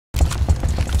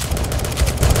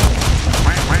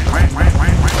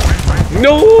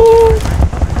No!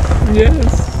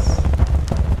 Yes!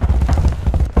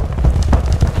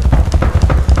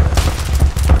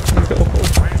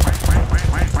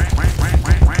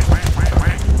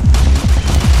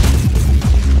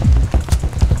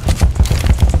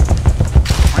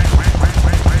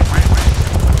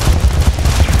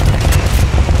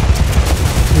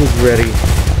 Who's ready?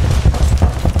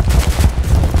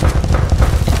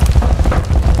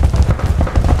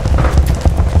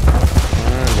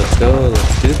 Let's go,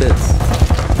 let's do this.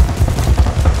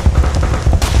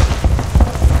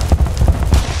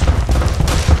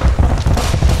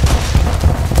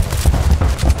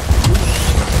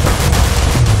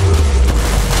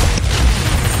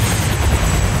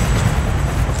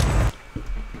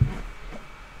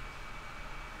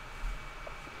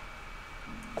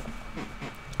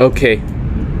 Okay.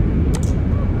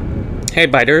 Hey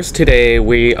biters, today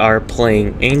we are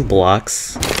playing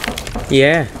Aimblox.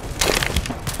 Yeah.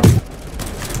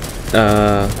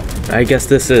 I guess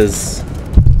this is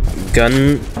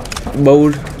gun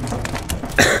mode.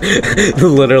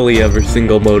 Literally every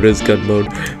single mode is gun mode,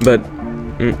 but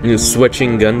you're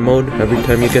switching gun mode every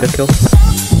time you get a kill.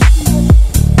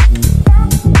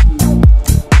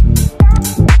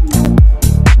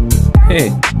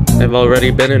 Hey, I've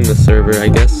already been in the server, I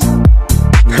guess.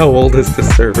 How old is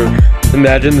this server?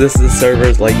 Imagine this server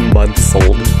is like months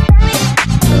old.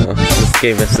 This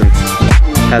game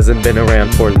hasn't been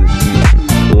around for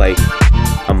like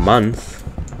a month.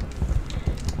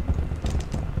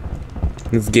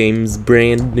 This game's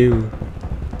brand new.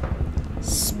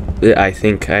 I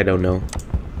think, I don't know.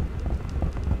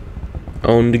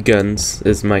 Owned guns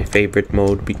is my favorite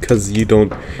mode because you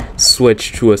don't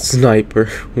switch to a sniper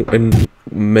in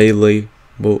melee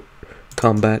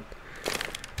combat.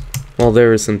 Well,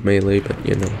 there isn't melee, but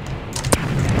you know.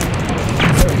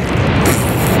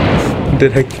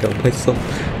 Did I kill myself?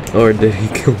 Or did he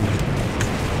kill me?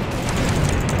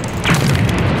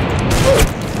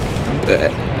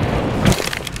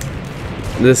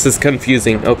 This is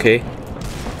confusing. Okay.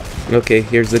 Okay,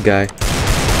 here's the guy.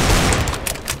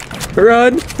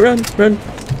 Run! Run! Run!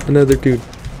 Another dude.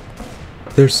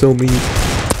 There's so many.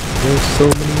 There's so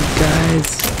many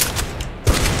guys.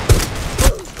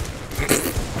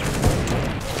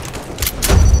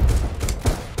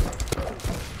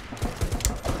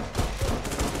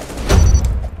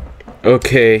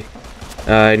 Okay,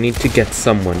 I need to get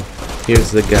someone.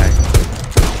 Here's the guy.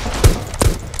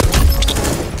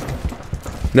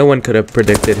 No one could have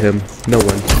predicted him. No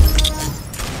one.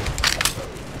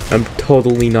 I'm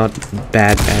totally not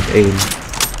bad at aim.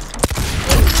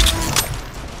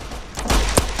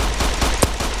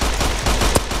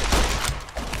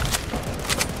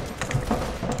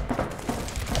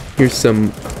 Here's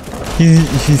some...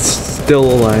 He's still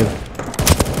alive.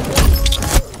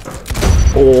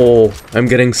 Oh, I'm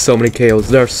getting so many KOs.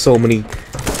 There are so many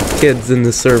kids in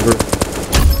the server.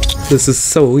 This is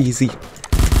so easy.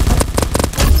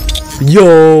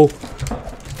 Yo!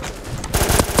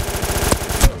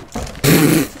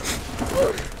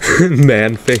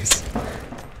 Man face.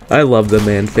 I love the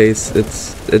man face.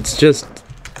 It's just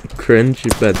cringe,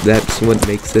 but that's what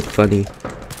makes it funny.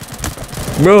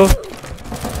 Bro!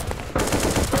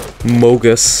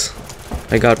 Mogus.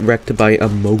 I got wrecked by a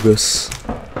Mogus.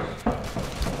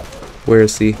 Where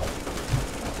is he?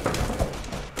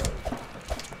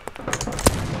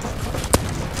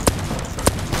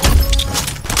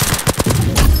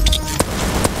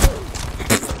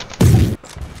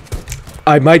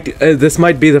 This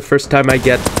might be the first time I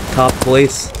get top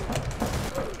place.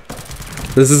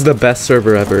 This is the best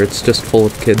server ever. It's just full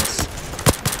of kids.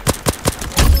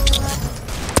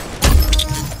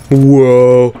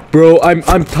 Whoa, bro!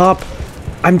 I'm top.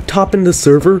 I'm top in the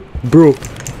server, bro.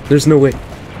 There's no way.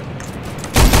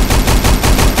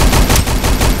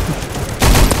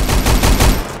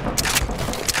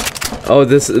 Oh,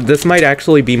 this might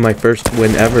actually be my first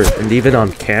win ever, and even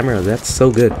on camera. That's so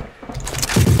good.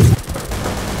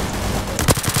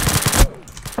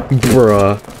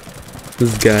 Bruh.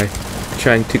 This guy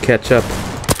trying to catch up.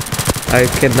 I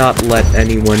cannot let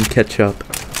anyone catch up.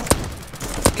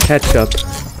 Catch up.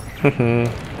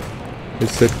 I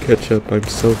said catch up. I'm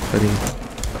so funny.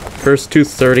 First to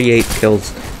 38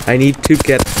 kills. I need to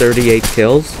get 38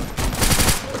 kills.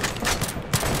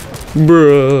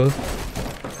 Bruh.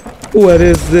 What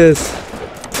is this?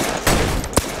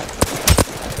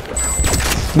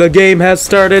 The game has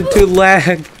started to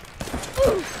lag.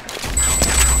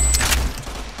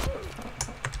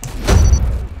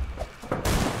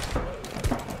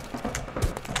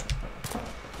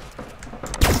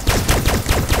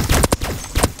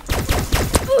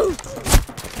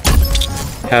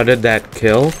 How did that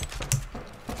kill?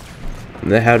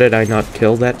 How did I not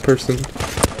kill that person?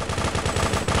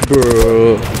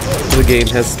 Bro, the game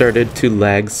has started to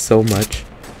lag so much.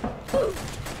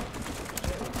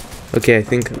 Okay, I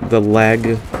think the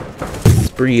lag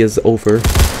spree is over.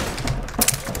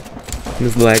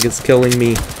 This lag is killing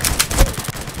me.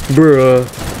 Bruh.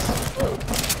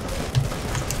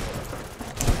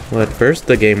 Well, at first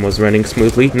the game was running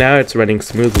smoothly. Now it's running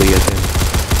smoothly again.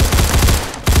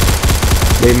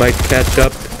 They might catch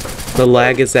up. The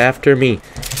lag is after me.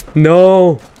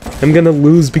 No! I'm gonna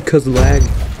lose because lag.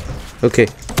 Okay.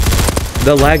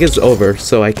 The lag is over,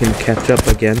 so I can catch up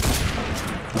again.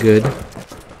 Good.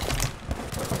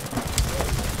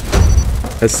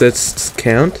 Assists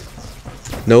count?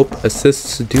 Nope,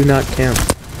 assists do not count.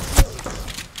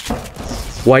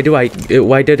 Why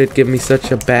did it give me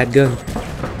such a bad gun?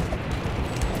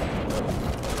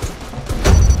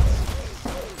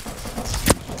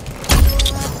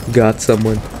 Got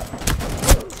someone.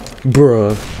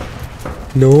 Bruh.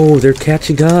 No, they're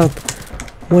catching up.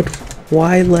 What?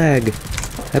 Why lag?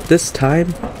 At this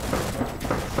time?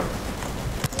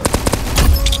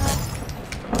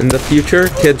 In the future,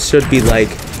 kids should be like,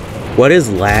 what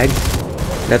is lag?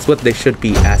 That's what they should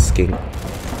be asking.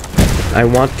 I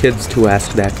want kids to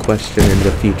ask that question in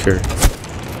the future.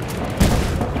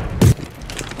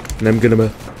 And I'm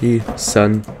gonna be,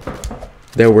 son,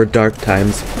 there were dark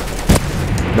times.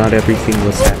 Not everything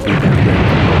was happy back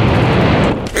then.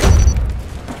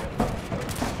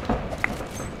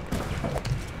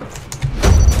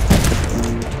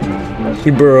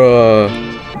 Bruh.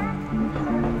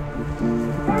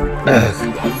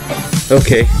 Ugh.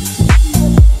 Okay.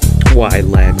 Why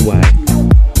lag? Why?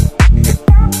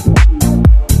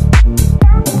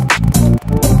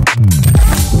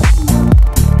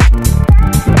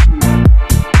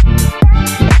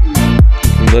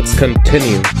 Let's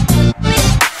continue.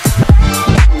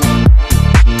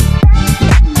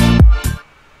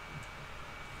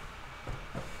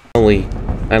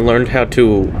 I learned how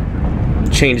to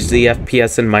change the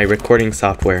FPS in my recording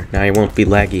software. Now I won't be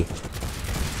laggy.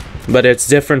 But it's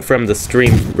different from the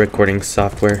stream recording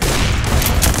software.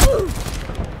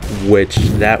 Which,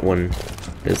 that one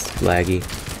is laggy.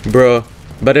 Bro,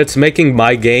 but it's making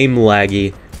my game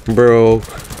laggy. Bro.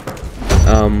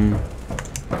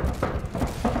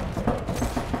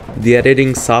 The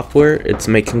editing software, it's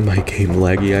making my game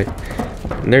laggy.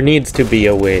 There needs to be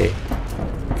a way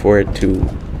for it to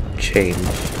change.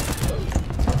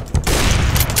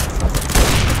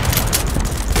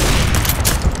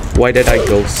 Why did I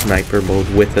go sniper mode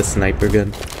with a sniper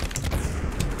gun?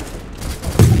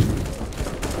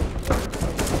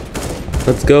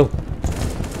 Let's go.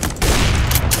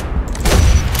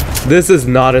 This is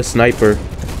not a sniper.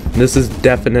 This is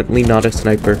definitely not a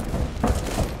sniper.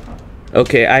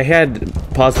 Okay, I had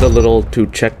paused a little to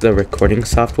check the recording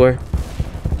software.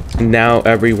 Now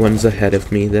everyone's ahead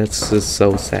of me. That's just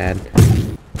so sad.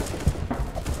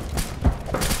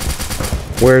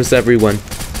 Where's everyone?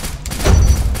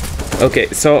 Okay,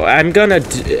 so I'm doing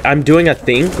a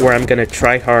thing where I'm gonna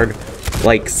try hard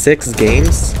like 6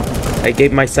 games. I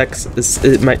gave myself 6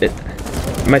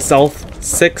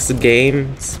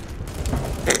 games.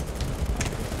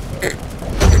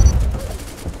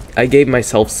 I gave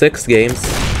myself 6 games.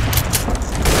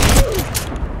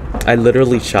 I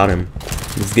literally shot him.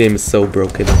 This game is so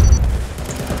broken.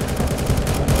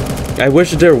 I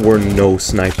wish there were no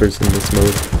snipers in this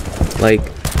mode. Like,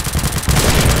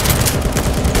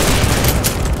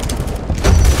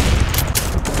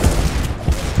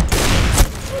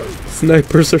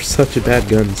 snipers are such bad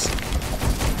guns.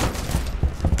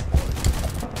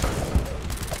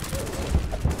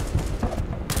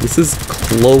 This is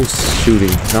close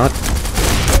shooting,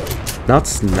 not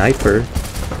sniper.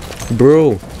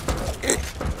 Bro.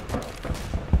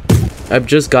 I've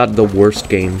just got the worst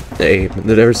game aim.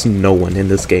 There's no one in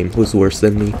this game who's worse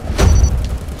than me.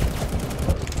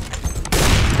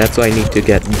 That's why I need to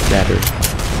get better.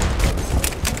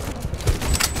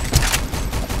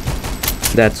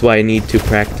 That's why I need to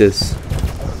practice.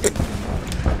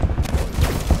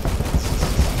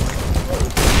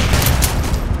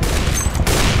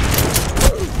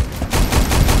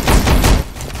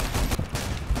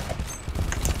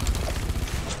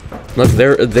 Look,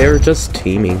 they're just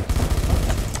teaming.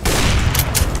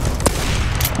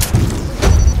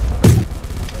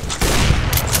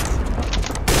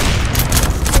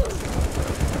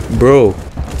 Bro.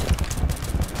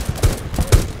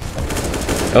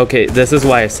 Okay, this is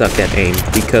why I suck at aim,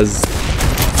 because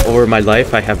over my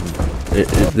life I have...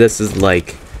 This is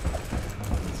like...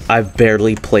 I've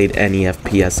barely played any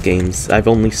FPS games. I've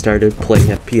only started playing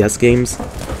FPS games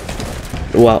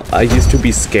Well, I used to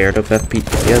be scared of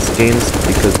FPS games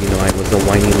because, you know, I was a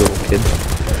whiny little kid.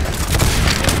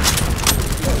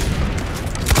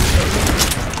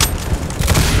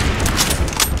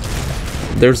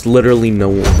 There's literally no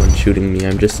one shooting me,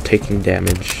 I'm just taking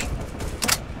damage.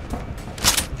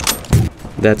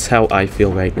 That's how I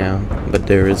feel right now, but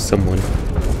there is someone.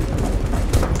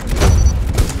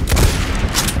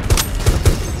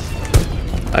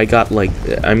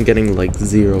 I'm getting like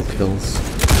 0 kills.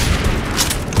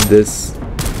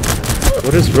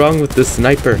 What is wrong with this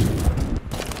sniper?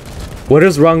 What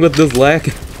is wrong with this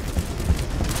lag?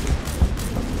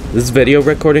 This video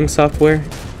recording software,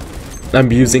 I'm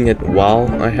using it while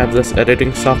I have this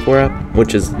editing software up,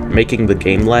 which is making the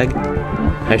game lag.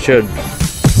 I should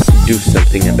do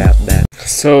something about that.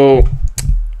 So,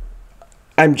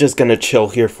 I'm just gonna chill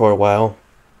here for a while.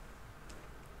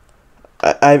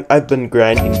 I've been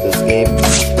grinding this game,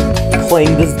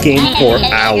 playing this game for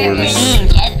hours.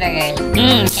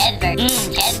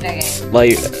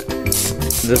 Like,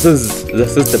 this is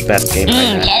the best game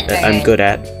I'm good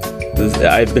at.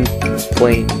 I've been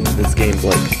playing this game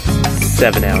like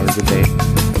 7 hours a day,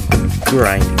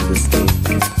 grinding this game.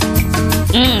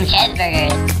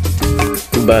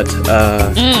 But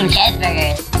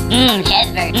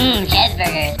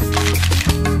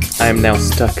I am now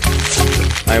stuck.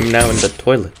 I am now in the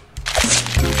toilet.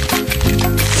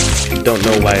 Don't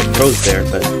know why it froze there,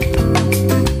 but...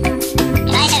 Can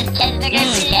I have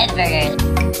cheeseburger?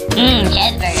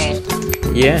 Cheeseburger.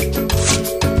 Yeah.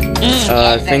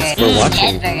 Thanks for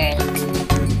watching.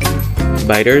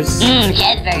 Biters.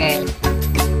 Cheeseburger.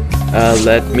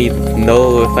 Let me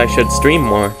know if I should stream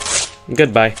more.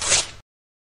 Goodbye.